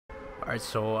Alright,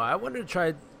 so I wanted to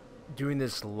try doing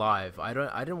this live. I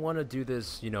didn't want to do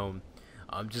this,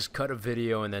 just cut a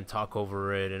video and then talk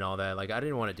over it and all that. Like I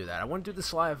didn't want to do that. I want to do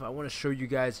this live. I want to show you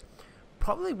guys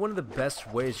probably one of the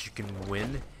best ways you can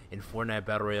win in Fortnite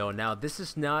Battle Royale. Now, this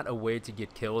is not a way to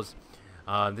get kills.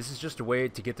 This is just a way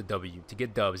to get the W, to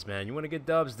get dubs, man. You want to get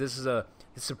dubs? This is a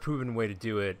proven way to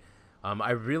do it.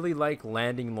 I really like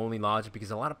landing Lonely Lodge because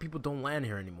a lot of people don't land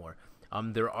here anymore.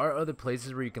 There are other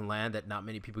places where you can land that not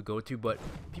many people go to, but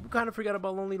people kind of forget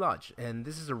about Lonely Lodge, and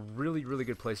this is a really, really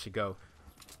good place to go.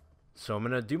 So I'm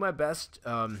gonna do my best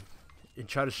and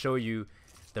try to show you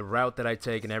the route that I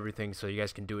take and everything, so you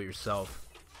guys can do it yourself.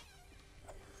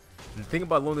 And the thing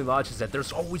about Lonely Lodge is that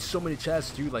there's always so many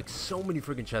chests, dude. Like so many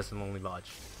freaking chests in Lonely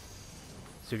Lodge.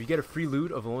 So if you get a free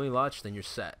loot of Lonely Lodge, then you're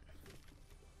set.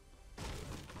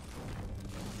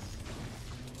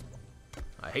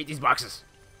 I hate these boxes.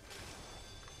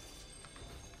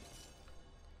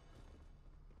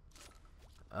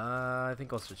 I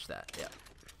think I'll switch that. Yeah.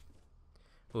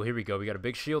 Well, here we go. We got a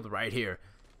big shield right here.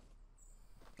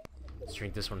 Let's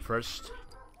drink this one first.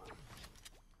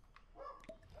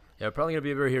 Yeah, we're probably gonna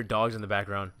be able to hear dogs in the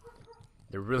background.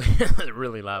 They're really, they're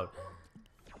really loud.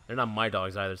 They're not my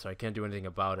dogs either, so I can't do anything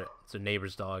about it. It's the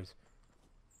neighbor's dogs.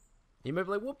 You might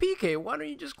be like, well, PK, why don't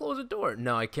you just close the door?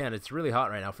 No, I can't. It's really hot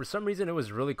right now. For some reason, it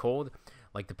was really cold,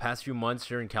 like the past few months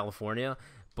here in California.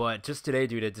 But just today,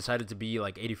 dude, it decided to be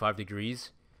like 85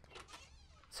 degrees.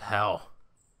 It's hell.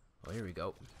 Oh, here we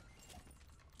go.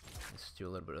 Let's do a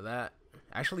little bit of that.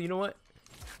 Actually, you know what?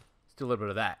 Let's do a little bit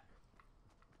of that.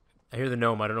 I hear the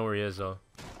gnome. I don't know where he is, though.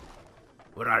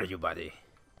 Where are you, buddy?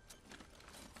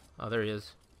 Oh, there he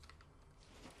is.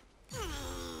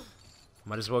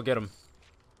 Might as well get him.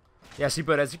 Yeah, see,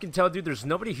 but as you can tell, dude, there's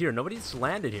nobody here. Nobody's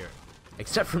landed here.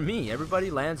 Except for me.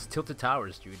 Everybody lands Tilted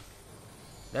Towers, dude.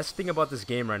 That's the thing about this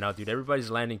game right now, dude.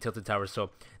 Everybody's landing Tilted Towers.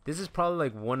 So, this is probably,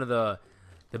 like, one of the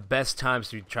best times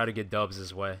to try to get dubs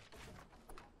this way.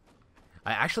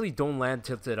 I actually don't land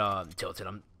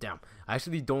I'm down. I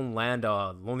actually don't land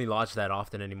Lonely Lodge that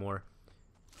often anymore.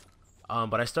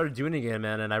 But I started doing it again,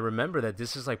 man, and I remember that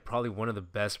this is like probably one of the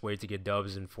best ways to get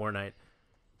dubs in Fortnite.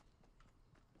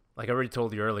 Like I already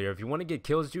told you earlier, if you want to get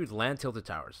kills, dude, land Tilted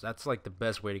Towers. That's like the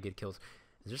best way to get kills.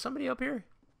 Is there somebody up here?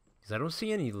 Because I don't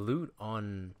see any loot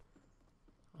on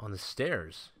the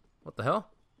stairs. What the hell?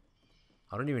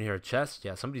 I don't even hear a chest.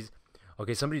 Yeah, somebody's...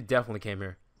 Okay, somebody definitely came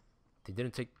here. They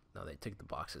didn't take... No, they took the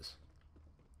boxes.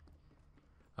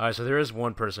 Alright, so there is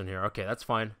one person here. Okay, that's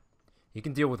fine. You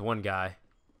can deal with one guy.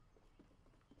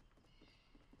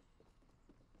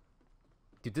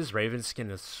 Dude, this Raven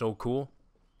skin is so cool.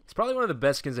 It's probably one of the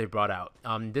best skins they brought out.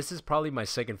 This is probably my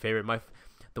second favorite.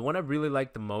 The one I really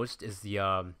like the most is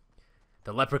the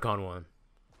Leprechaun one.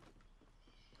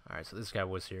 Alright, so this guy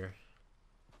was here.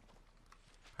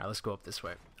 Alright, let's go up this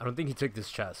way. I don't think he took this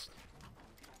chest.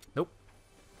 Nope.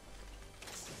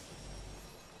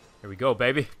 Here we go,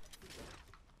 baby.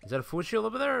 Is that a food shield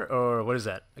over there? Or what is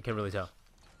that? I can't really tell.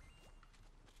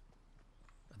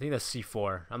 I think that's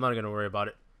C4. I'm not going to worry about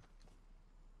it.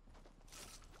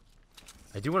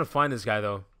 I do want to find this guy,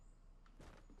 though.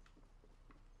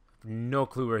 No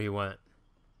clue where he went.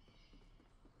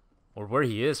 Or where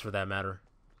he is, for that matter.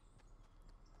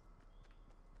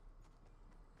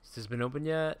 Has this been opened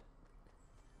yet?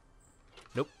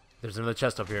 Nope. There's another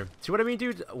chest up here. See what I mean,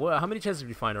 dude? How many chests did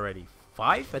we find already?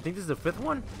 5? I think this is the 5th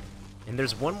one. And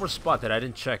there's one more spot that I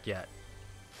didn't check yet.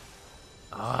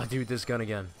 Ah, dude, this gun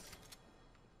again.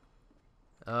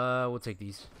 We'll take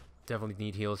these. Definitely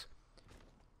need heals.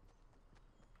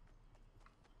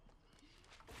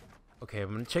 Okay,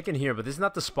 I'm gonna check in here, but this is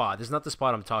not the spot. This is not the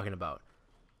spot I'm talking about.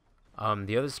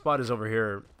 The other spot is over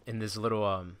here in this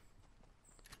little,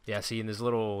 yeah, see, in this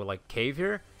little, like, cave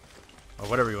here? Or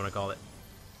whatever you want to call it.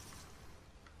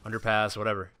 Underpass,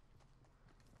 whatever.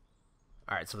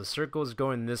 Alright, so the circle is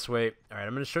going this way. Alright,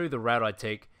 I'm going to show you the route I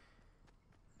take.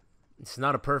 It's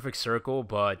not a perfect circle,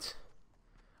 but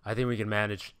I think we can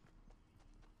manage.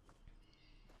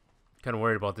 Kind of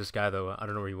worried about this guy, though. I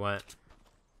don't know where he went.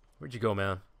 Where'd you go,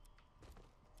 man?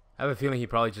 I have a feeling he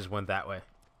probably just went that way.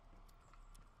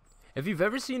 If you've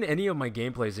ever seen any of my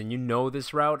gameplays and you know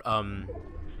this route,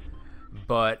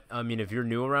 but, I mean, if you're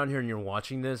new around here and you're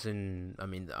watching this, and, I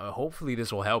mean, hopefully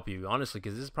this will help you, honestly,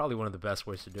 because this is probably one of the best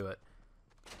ways to do it.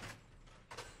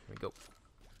 Here we go.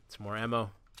 Some more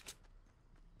ammo.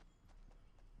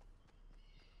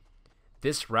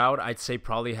 This route, I'd say,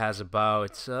 probably has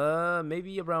about,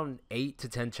 maybe around 8 to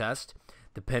 10 chests,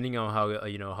 depending on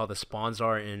how, how the spawns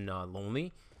are in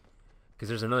Lonely. Because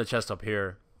there's another chest up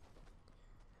here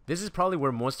This is probably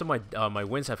where most of my my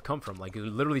wins have come from. Like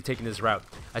literally taking this route.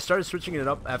 I started switching it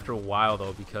up after a while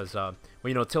though, because well,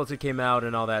 you know, Tilted came out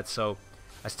and all that. So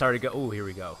I started go. Oh, here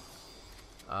we go.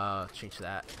 Change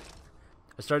that.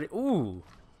 I started. Ooh,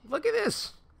 look at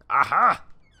this. Aha.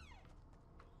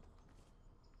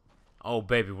 Oh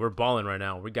baby, we're balling right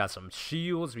now. We got some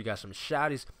shields. We got some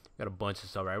shotties. We got a bunch of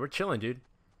stuff. Right, we're chilling, dude.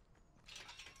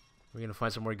 We're gonna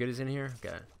find some more goodies in here.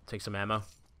 Okay, take some ammo.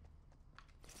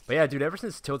 But yeah, dude, ever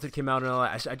since Tilted came out and all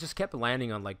that, I just kept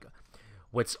landing on like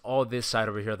what's all this side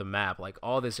over here of the map, like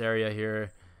all this area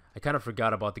here. I kind of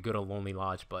forgot about the good old Lonely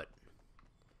Lodge, but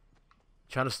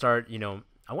trying to start, you know,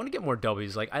 I want to get more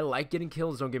W's. Like I like getting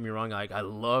kills, don't get me wrong. Like I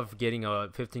love getting a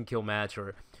 15 kill match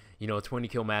or, you know, 20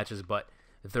 kill matches, but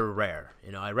they're rare.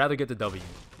 You know, I'd rather get the W.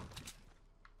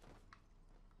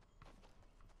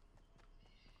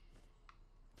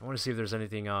 I want to see if there's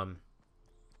anything,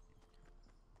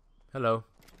 hello.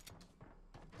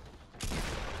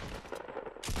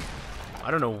 I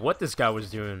don't know what this guy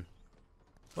was doing.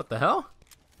 What the hell?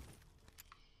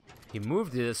 He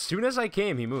moved as soon as I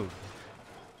came, he moved.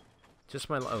 Just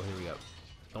my, oh, here we go.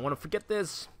 Don't want to forget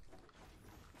this.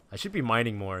 I should be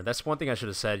mining more. That's one thing I should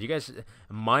have said. You guys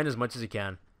mine as much as you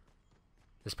can.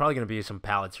 There's probably going to be some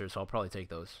pallets here, so I'll probably take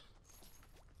those.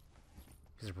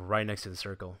 It's right next to the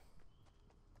circle.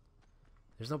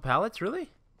 There's no pallets, really?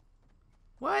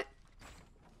 What?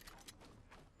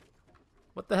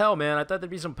 What the hell, man? I thought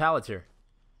there'd be some pallets here.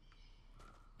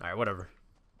 Alright, whatever.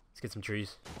 Let's get some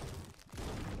trees.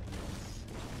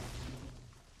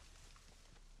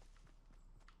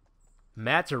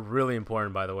 Mats are really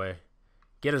important, by the way.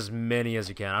 Get as many as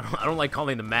you can. I don't like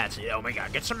calling them mats. Yeah, oh my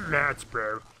god, get some mats,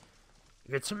 bro.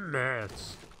 Get some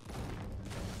mats.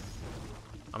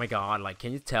 Oh my god, like,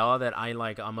 can you tell that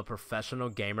I'm a professional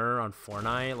gamer on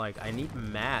Fortnite? Like, I need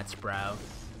mats, bro. I'm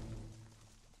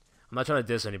not trying to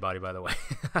diss anybody, by the way.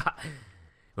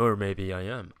 Or maybe I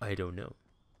am. I don't know.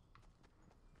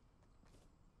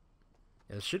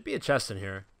 Yeah, there should be a chest in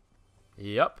here.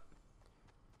 Yep.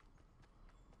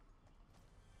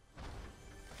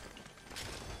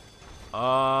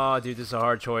 Oh, dude, this is a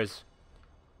hard choice.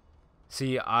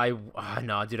 See,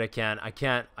 no, dude, I can't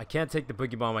take the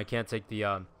boogie bomb. I can't take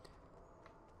the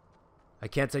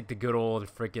good old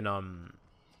freaking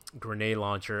grenade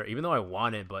launcher, even though I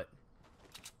want it, but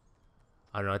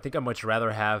I don't know. I think I'd much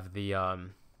rather have the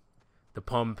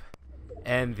pump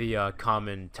and the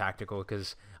common tactical,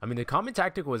 because I mean the common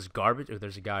tactical is garbage. Oh,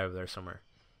 there's a guy over there somewhere.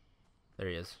 There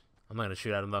he is. I'm not gonna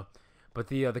shoot at him though. But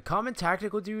the common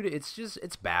tactical, dude,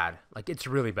 it's bad. Like, it's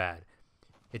really bad.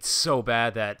 It's so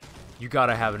bad that you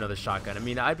gotta have another shotgun. I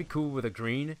mean, I'd be cool with a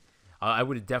green. I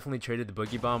would have definitely traded the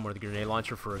boogie bomb or the grenade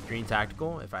launcher for a green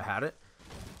tactical if I had it.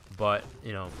 But,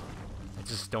 you know, I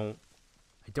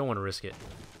don't want to risk it.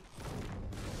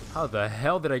 How the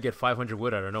hell did I get 500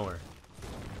 wood out of nowhere?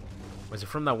 Was it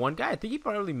from that one guy? I think he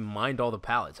probably mined all the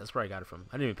pallets. That's where I got it from.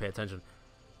 I didn't even pay attention.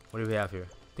 What do we have here?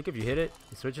 I think if you hit it,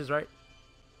 it switches, right?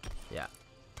 Yeah.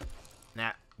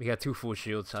 Nah, we got 2 full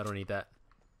shields. I don't need that.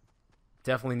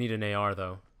 Definitely need an AR,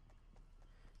 though.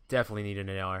 Definitely need an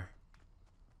AR.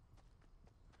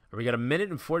 We got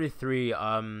 1:43.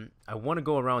 I want to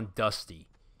go around Dusty.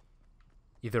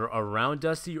 Either around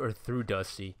Dusty or through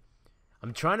Dusty.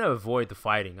 I'm trying to avoid the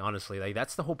fighting, honestly. Like,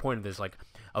 that's the whole point of this. Like,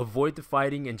 avoid the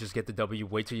fighting and just get the W.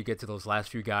 Wait till you get to those last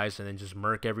few guys and then just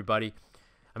murk everybody.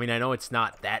 I mean, I know it's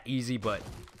not that easy, but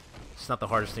it's not the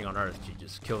hardest thing on earth to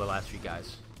just kill the last few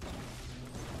guys.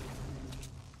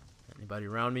 Anybody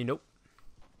around me? Nope.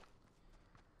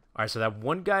 Alright, so that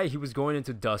one guy, he was going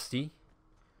into Dusty.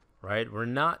 Right? We're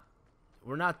not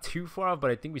too far off, but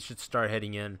I think we should start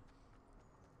heading in.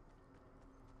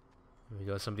 There we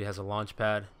go. Somebody has a launch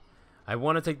pad. I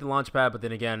want to take the launch pad, but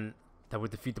then again, that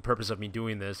would defeat the purpose of me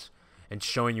doing this and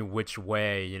showing you which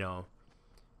way, you know,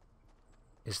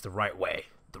 is the right way.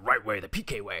 The right way, the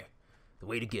PK way. The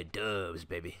way to get dubs,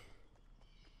 baby.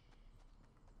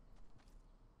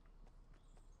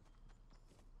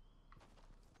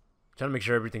 Trying to make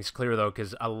sure everything's clear, though,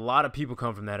 because a lot of people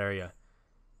come from that area.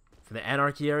 From the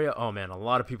Anarchy area, oh man, a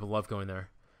lot of people love going there.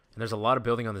 And there's a lot of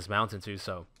building on this mountain, too,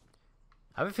 so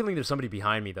I have a feeling there's somebody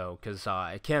behind me, though, because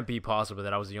it can't be possible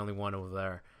that I was the only one over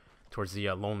there towards the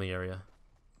lonely area.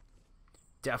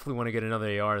 Definitely want to get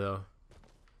another AR, though.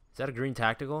 Is that a green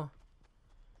tactical?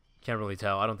 Can't really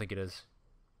tell. I don't think it is.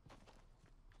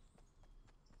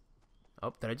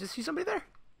 Oh, did I just see somebody there?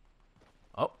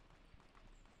 Oh.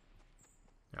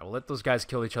 Alright, we'll let those guys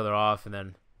kill each other off, and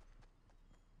then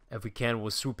if we can,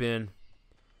 we'll swoop in.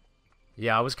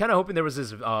 Yeah, I was kind of hoping there was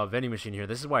this vending machine here.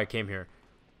 This is why I came here.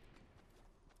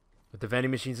 With the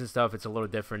vending machines and stuff, it's a little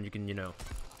different. You can, you know,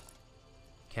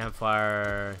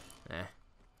 Campfire.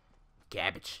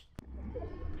 Garbage.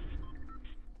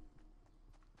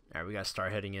 Alright, we gotta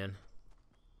start heading in.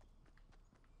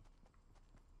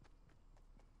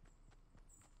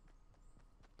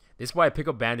 This is why I pick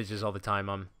up bandages all the time.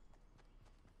 A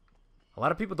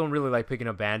lot of people don't really like picking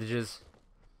up bandages.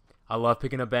 I love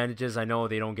picking up bandages. I know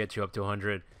they don't get you up to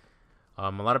 100. A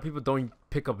lot of people don't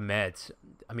pick up meds.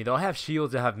 I mean, they'll have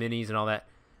shields, they'll have minis and all that.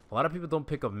 A lot of people don't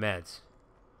pick up meds.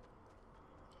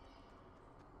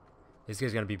 This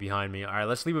guy's gonna be behind me. Alright,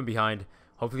 let's leave him behind.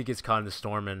 Hopefully he gets caught in the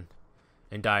storm and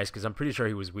dies, because I'm pretty sure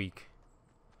he was weak.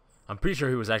 I'm pretty sure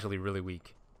he was actually really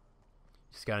weak.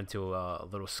 Just got into a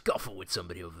little scuffle with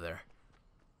somebody over there.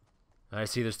 I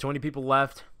see there's 20 people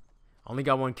left. Only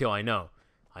got 1 kill, I know.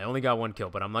 I only got 1 kill,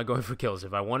 but I'm not going for kills.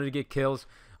 If I wanted to get kills,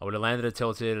 I would have landed a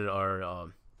tilted or...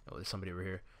 oh, there's somebody over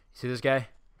here. See this guy?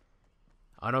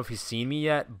 I don't know if he's seen me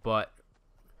yet, but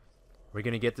we're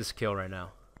going to get this kill right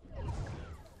now.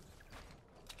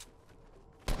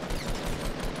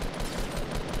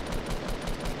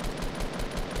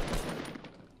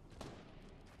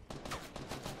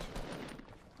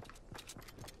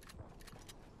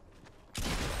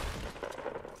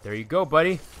 There you go,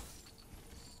 buddy.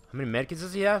 How many medkits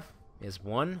does he have? He has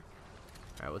 1.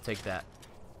 Alright, we'll take that.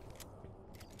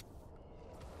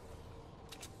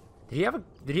 Did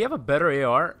he have a better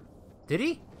AR? Did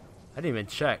he? I didn't even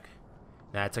check.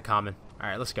 Nah, it's a common.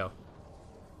 Alright, let's go.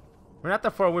 We're not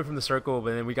that far away from the circle,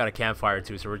 but then we got a campfire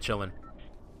too, so we're chilling.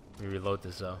 Let me reload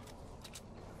this though.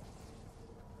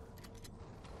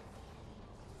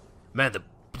 Man, the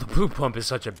blue pump is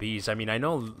such a beast. I mean, I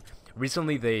know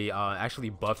recently they actually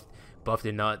buffed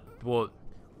it. Not well.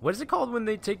 What is it called when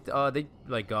they take they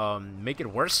like make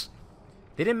it worse?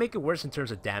 They didn't make it worse in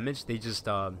terms of damage. They just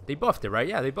they buffed it, right?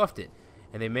 Yeah, they buffed it,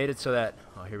 and they made it so that...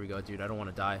 oh, here we go, dude. I don't want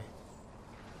to die.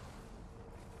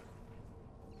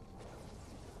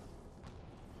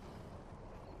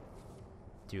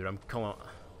 Dude, I'm calling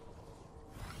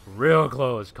real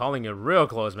close. Calling it real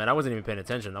close, man. I wasn't even paying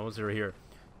attention. I was over here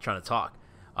trying to talk.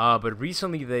 But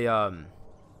recently they I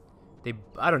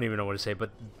don't even know what to say,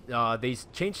 but they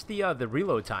changed the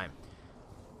reload time.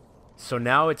 So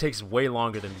now it takes way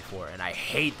longer than before, and I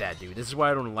hate that, dude. This is why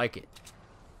I don't like it.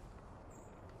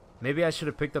 Maybe I should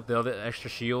have picked up the other extra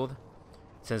shield,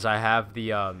 since I have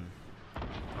the oh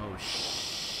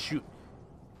shoot.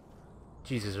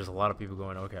 Jesus, there's a lot of people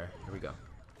going. Okay, here we go.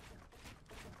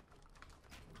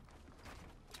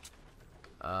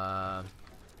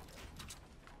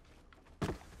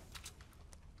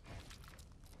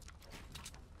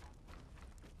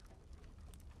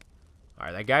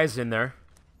 Alright, that guy's in there.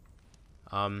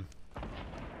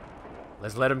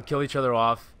 Let's let them kill each other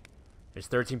off. There's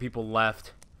 13 people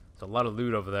left. There's a lot of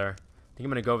loot over there. I think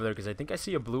I'm gonna go over there because I think I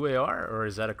see a blue AR, or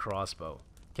is that a crossbow?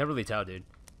 Can't really tell, dude.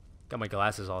 Got my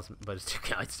glasses on, but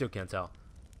I still can't tell.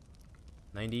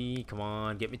 90, come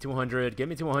on, get me to 100. Get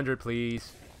me to 100,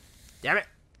 please. Damn it!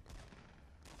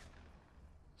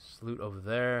 There's loot over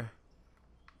there.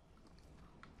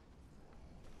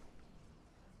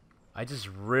 I just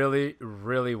really,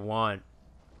 really want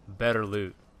better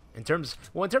loot. In terms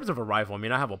of a rifle, I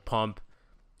mean, I have a pump.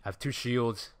 I have 2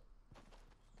 shields.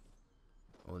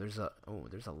 Oh, there's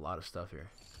a lot of stuff here.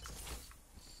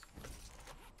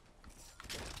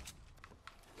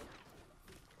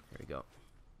 Here we go.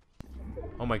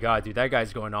 Oh my god, dude, that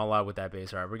guy's going all out with that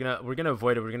base. All right, we're gonna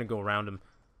avoid it. We're gonna go around him.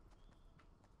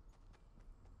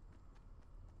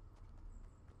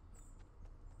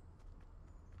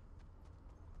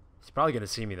 He's probably gonna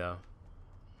see me though.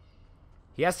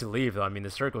 He has to leave though. I mean, the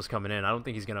circle's coming in. I don't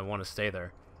think he's gonna want to stay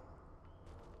there.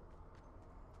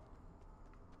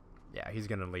 Yeah, he's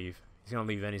gonna leave. He's gonna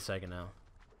leave any second now.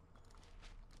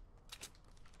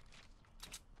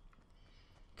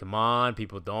 Come on,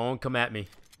 people, don't come at me.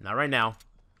 Not right now.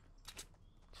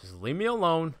 Just leave me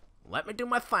alone. Let me do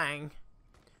my thing.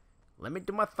 Let me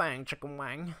do my thing, chicken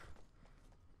wang.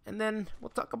 And then we'll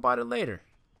talk about it later.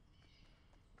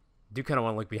 I do kind of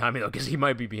want to look behind me though, because he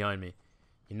might be behind me.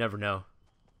 You never know.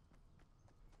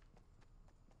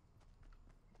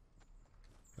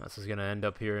 This is gonna end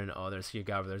up here in... oh, there's a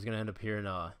guy over there. It's gonna end up here in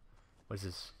what is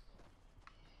this?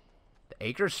 The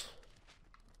acres?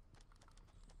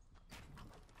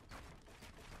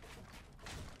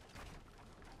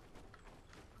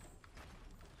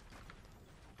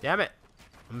 Damn it!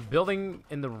 I'm building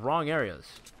in the wrong areas.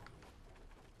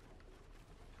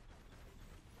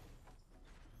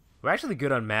 We're actually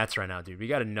good on mats right now, dude. We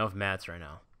got enough mats right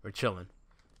now. We're chilling.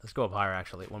 Let's go up higher,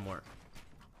 actually. One more.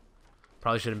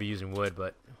 Probably shouldn't be using wood,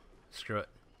 but screw it.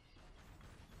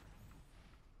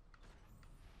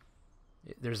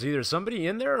 There's either somebody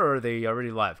in there or they already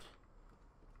left.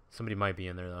 Somebody might be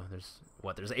in there though.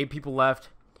 There's 8 people left.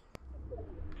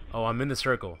 Oh, I'm in the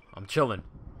circle. I'm chilling.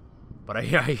 But I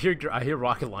hear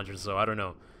rocket launchers, so I don't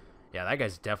know. Yeah, that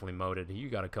guy's definitely modded. You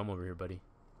gotta come over here, buddy.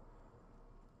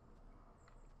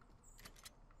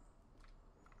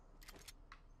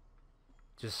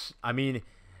 I mean,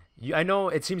 I know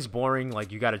it seems boring,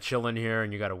 like you gotta chill in here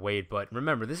and you gotta wait, but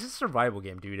remember, this is a survival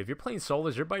game, dude. If you're playing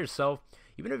solos, you're by yourself.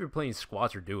 Even if you're playing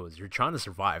squads or duos, you're trying to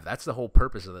survive. That's the whole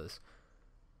purpose of this.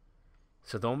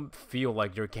 So don't feel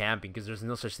like you're camping, because there's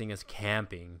no such thing as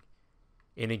camping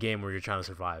in a game where you're trying to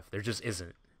survive. There just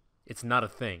isn't. It's not a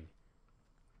thing.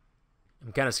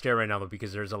 I'm kind of scared right now, though,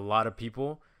 because there's a lot of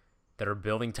people that are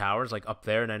building towers, like up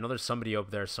there, and I know there's somebody up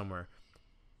there somewhere.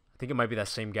 I think it might be that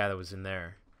same guy that was in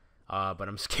there. But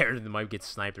I'm scared they might get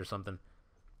sniped or something.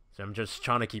 So I'm just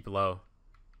trying to keep low.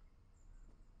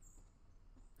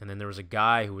 And then there was a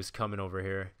guy who was coming over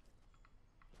here.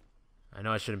 I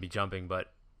know I shouldn't be jumping,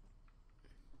 but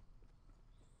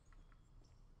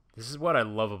this is what I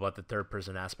love about the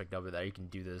third-person aspect of it, that you can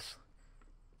do this.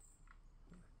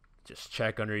 Just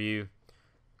check under you.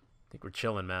 I think we're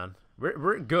chilling, man.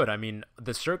 We're good. I mean,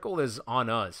 the circle is on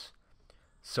us,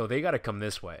 so they got to come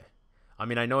this way. I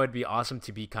mean, I know it'd be awesome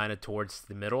to be kind of towards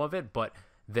the middle of it, but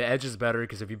the edge is better,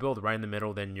 because if you build right in the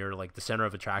middle, then you're like the center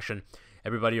of attraction.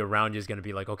 Everybody around you is going to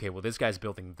be like, okay, well, this guy's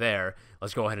building there.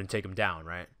 Let's go ahead and take him down,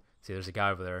 right? See, there's a guy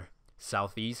over there,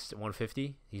 southeast,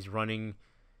 150. He's running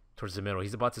towards the middle.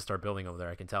 He's about to start building over there,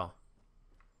 I can tell.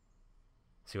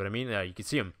 See what I mean? You can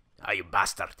see him. Ah, you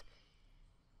bastard.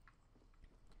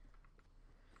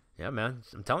 Yeah, man.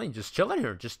 I'm telling you, just chill in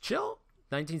here. Just chill.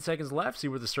 19 seconds left. See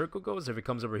where the circle goes. If it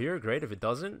comes over here, great. If it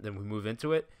doesn't, then we move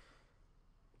into it.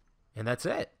 And that's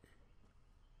it.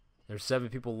 There's 7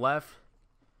 people left.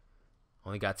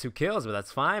 Only got 2 kills, but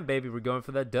that's fine, baby. We're going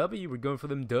for that W. We're going for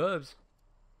them dubs.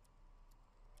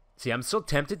 See, I'm so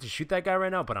tempted to shoot that guy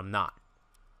right now, but I'm not.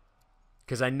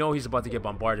 Because I know he's about to get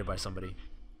bombarded by somebody.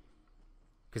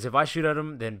 Because if I shoot at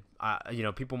him, then, you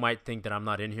know, people might think that I'm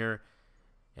not in here.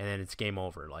 And then it's game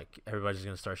over. Like, everybody's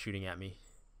going to start shooting at me.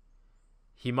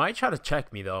 He might try to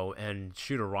check me, though, and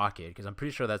shoot a rocket. Because I'm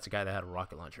pretty sure that's the guy that had a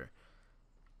rocket launcher.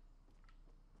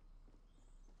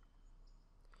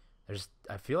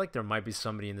 I feel like there might be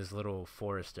somebody in this little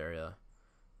forest area.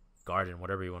 Garden,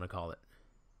 whatever you want to call it.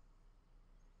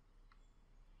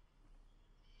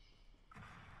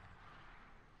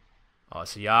 Oh,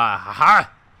 see, haha!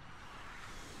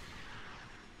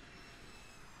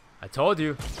 I told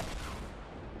you.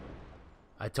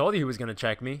 I told you he was gonna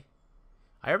check me.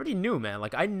 I already knew, man.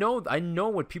 Like, I know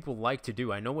what people like to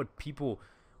do. I know what people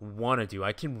want to do.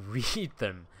 I can read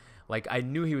them. Like, I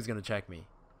knew he was gonna check me.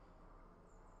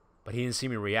 But he didn't see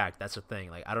me react. That's the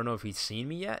thing. Like, I don't know if he's seen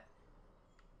me yet.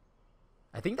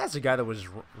 I think that's the guy that was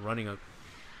running a...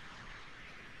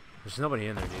 There's nobody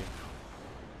in there, dude.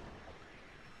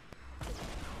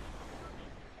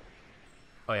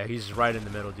 Oh, yeah, he's right in the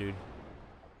middle, dude.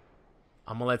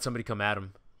 I'm gonna let somebody come at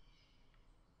him.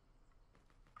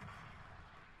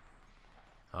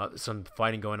 Some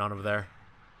fighting going on over there.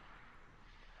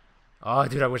 Oh,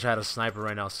 dude, I wish I had a sniper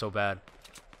right now so bad.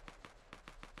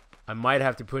 I might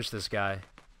have to push this guy.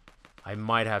 I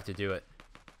might have to do it.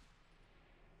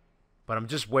 But I'm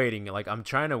just waiting. Like, I'm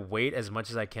trying to wait as much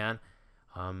as I can.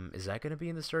 Is that going to be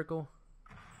in the circle?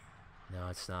 No,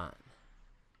 it's not.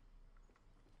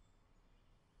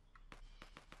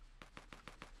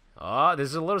 Oh, this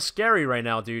is a little scary right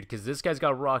now, dude, because this guy's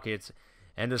got rockets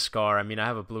and a scar. I mean, I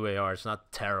have a blue AR. It's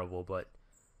not terrible, but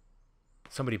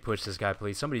somebody push this guy,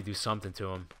 please. Somebody do something to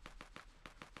him.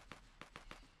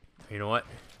 You know what?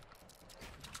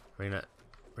 We're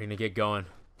gonna get going.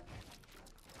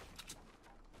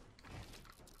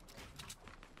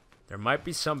 There might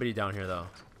be somebody down here, though.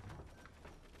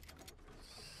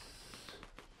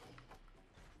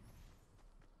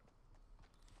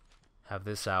 Have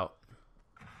this out.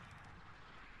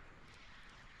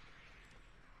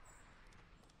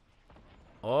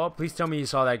 Oh, please tell me you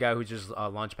saw that guy who just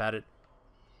launch padded.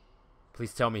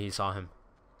 Please tell me he saw him.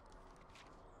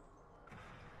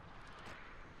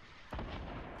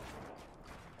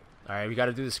 Alright, we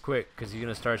gotta do this quick, because he's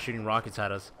gonna start shooting rockets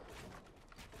at us.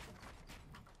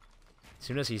 As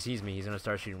soon as he sees me, he's gonna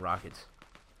start shooting rockets.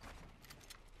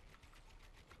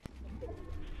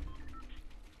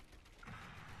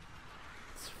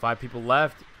 It's 5 people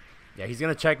left. Yeah, he's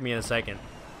gonna check me in a second.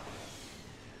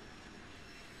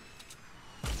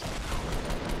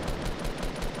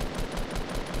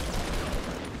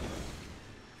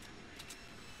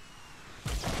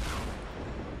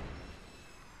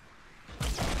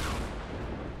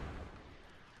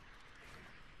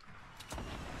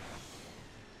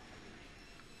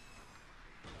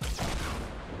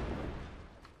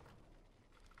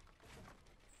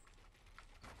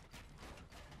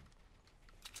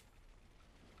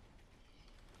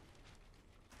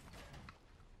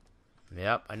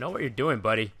 Yep, I know what you're doing,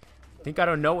 buddy. Think I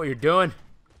don't know what you're doing?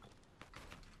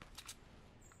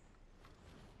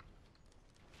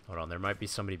 Hold on, there might be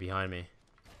somebody behind me.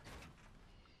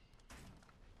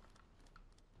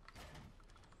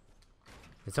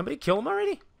 Did somebody kill him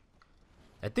already?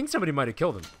 I think somebody might have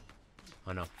killed him.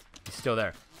 Oh no, he's still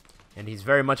there. And he's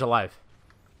very much alive.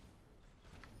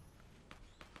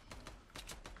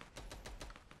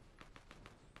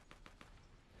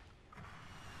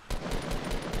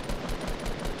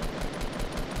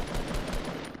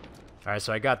 Alright,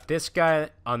 so I got this guy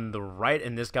on the right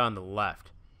and this guy on the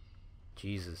left.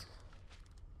 Jesus.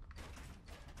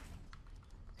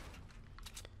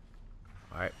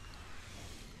 Alright.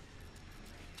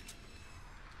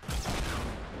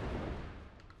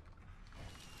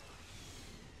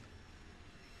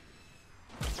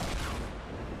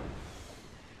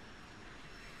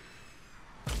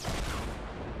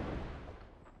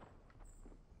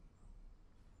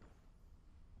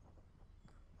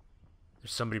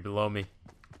 There's somebody below me.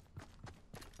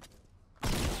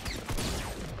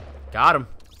 Got him.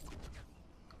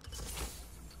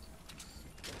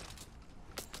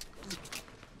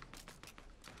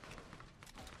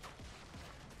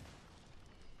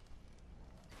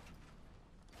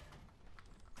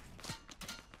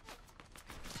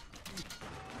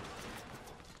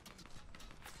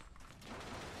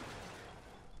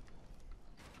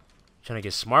 Trying to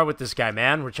get smart with this guy,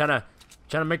 man. We're trying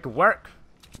to make it work.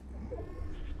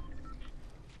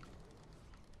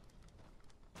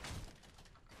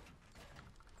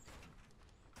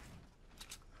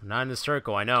 I'm not in the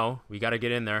circle, I know. We gotta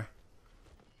get in there.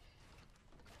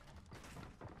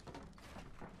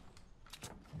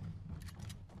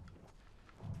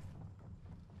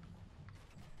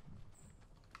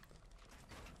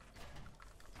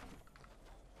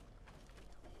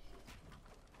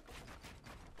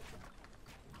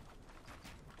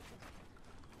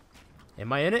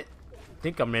 Am I in it?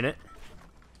 Think I'm in it.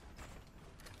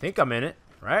 Think I'm in it,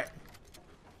 right?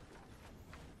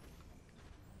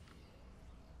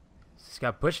 Is this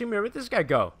guy pushing me? Where'd this guy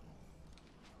go?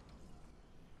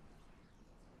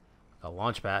 A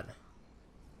launch pad.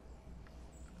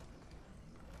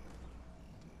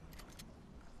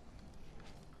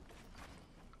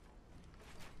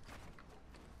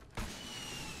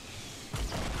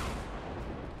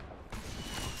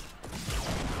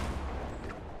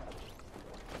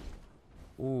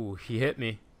 Ooh, he hit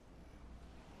me.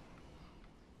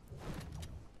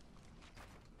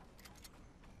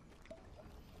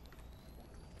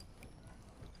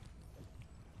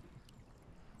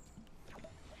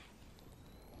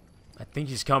 I think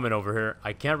he's coming over here.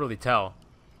 I can't really tell.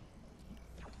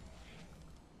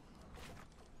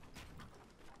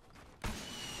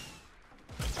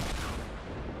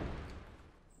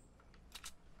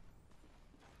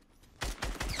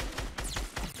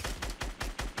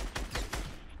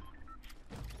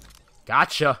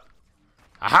 Gotcha.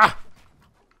 Aha!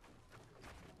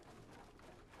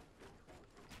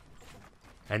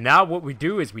 And now what we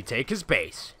do is we take his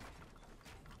base.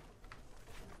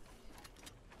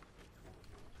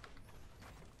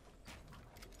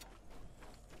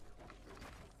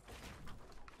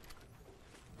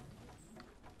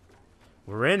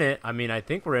 We're in it. I mean, I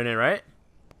think we're in it, right?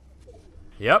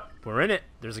 Yep, we're in it.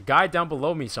 There's a guy down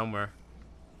below me somewhere.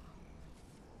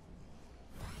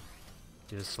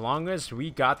 As long as we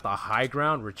got the high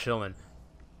ground, we're chilling.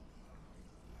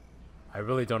 I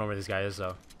really don't know where this guy is,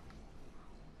 though.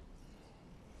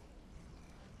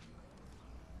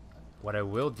 What I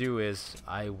will do is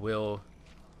I will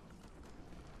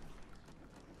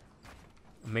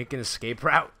make an escape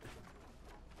route.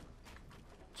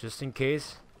 Just in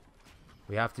case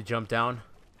we have to jump down.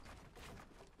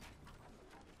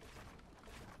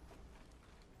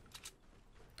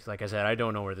 Because like I said, I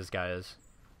don't know where this guy is.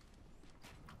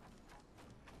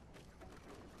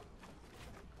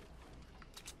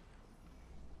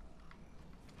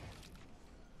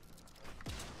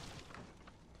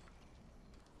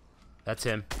 That's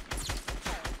him.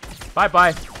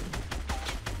 Bye-bye.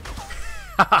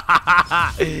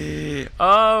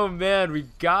 Oh, man. We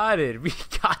got it. We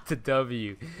got the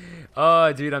W.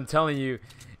 Oh, dude, I'm telling you.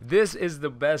 This is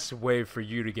the best way for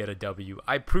you to get a W.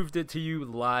 I proved it to you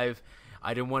live.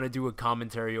 I didn't want to do a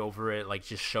commentary over it, like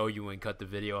just show you and cut the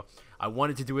video. I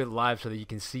wanted to do it live so that you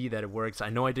can see that it works.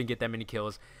 I know I didn't get that many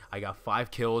kills. I got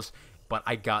 5 kills, but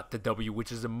I got the W,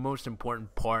 which is the most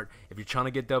important part. If you're trying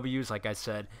to get Ws, like I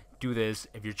said, do this.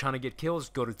 If you're trying to get kills,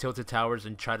 go to Tilted Towers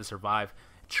and try to survive.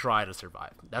 try to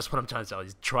survive. That's what I'm trying to tell you.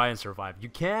 Try and survive. You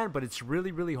can, but it's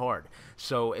really, really hard.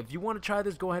 So if you want to try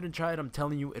this, go ahead and try it. I'm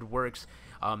telling you, it works.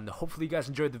 Hopefully you guys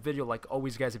enjoyed the video. Like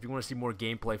always, guys, if you want to see more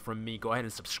gameplay from me, go ahead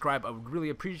and subscribe. I would really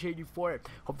appreciate you for it.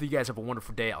 Hopefully you guys have a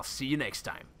wonderful day. I'll see you next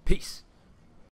time. Peace.